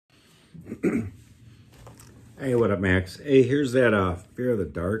Hey, what up, Max? Hey, here's that Fear of the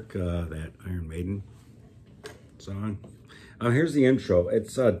Dark, that Iron Maiden song. Here's the intro.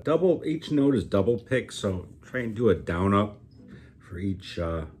 It's double, each note is double pick, so try and do a down up for each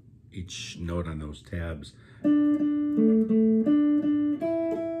note on those tabs.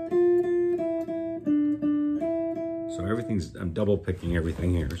 So everything's, I'm double picking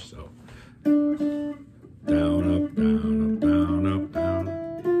everything here, so down, up, down, up, down, up, down.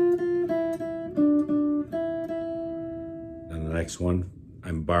 Then the next one,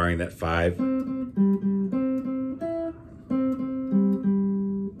 I'm barring that 5.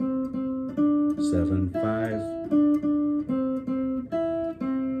 7, 5.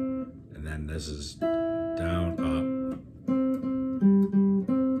 And then this is down, up.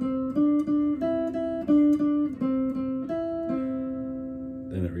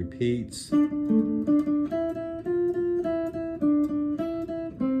 Then it repeats. Then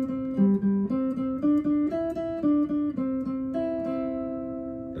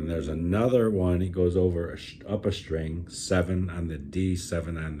there's another one. He goes over up a string, 7 on the D,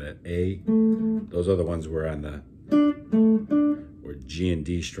 7 on the A. Those other ones were on the G and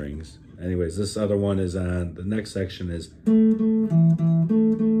D strings. Anyways, this other one is on, the next section is,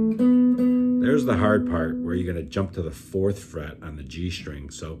 there's the hard part where you're gonna jump to the 4th fret on the G string.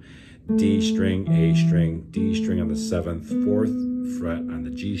 So D string, A string, D string on the 7th, 4th fret on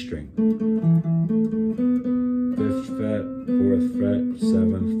the G string. 5th fret, 4th fret,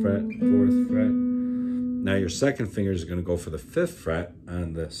 7th fret, 4th fret. Now your second finger is gonna go for the 5th fret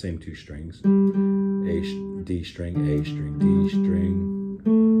on the same 2 strings. D string, A string, D string.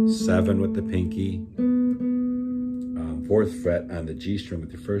 7 with the pinky. 4th fret on the G string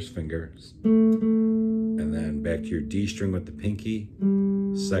with your first finger. And then back to your D string with the pinky.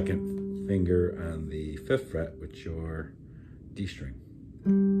 2nd finger on the 5th fret with your D string.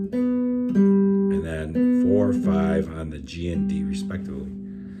 And then 4, 5 on the G and D respectively.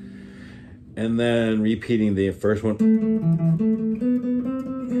 And then repeating the first one.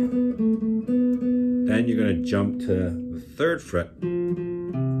 Then you're going to jump to the 3rd fret.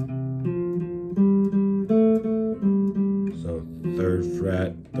 So 3rd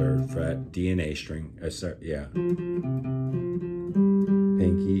fret, D and A string.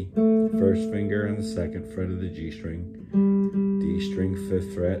 Pinky, first finger on the 2nd fret of the G string. D string,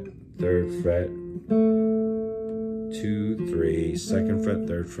 5th fret, 3rd fret, 2, 3, 2nd fret,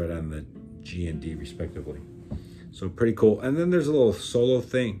 3rd fret on the G and D respectively. So pretty cool. And then there's a little solo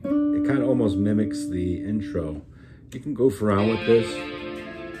thing. It kind of almost mimics the intro. You can goof around with this.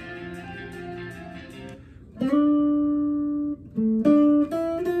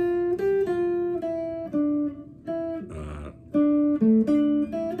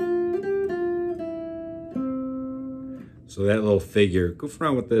 So that little figure, goof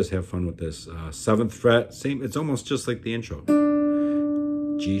around with this, have fun with this. 7th fret, same, it's almost just like the intro.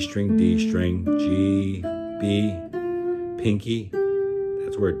 G string, D string, G, B, pinky,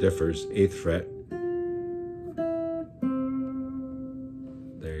 that's where it differs, 8th fret.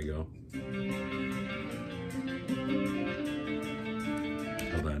 There you go.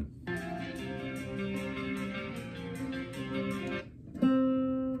 Hold on.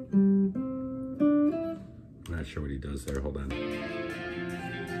 I'm not sure what he does there, hold on.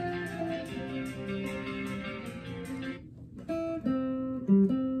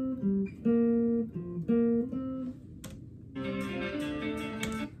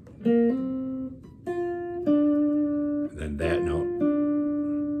 Then that note.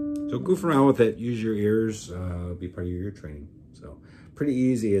 So goof around with it, use your ears, be part of your ear training. So pretty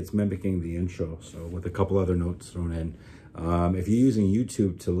easy, it's mimicking the intro, so with a couple other notes thrown in. If you're using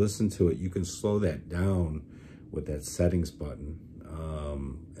YouTube to listen to it, you can slow that down with that settings button,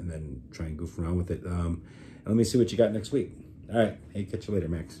 and then try and goof around with it. And let me see what you got next week. All right, hey, catch you later,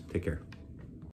 Max. Take care.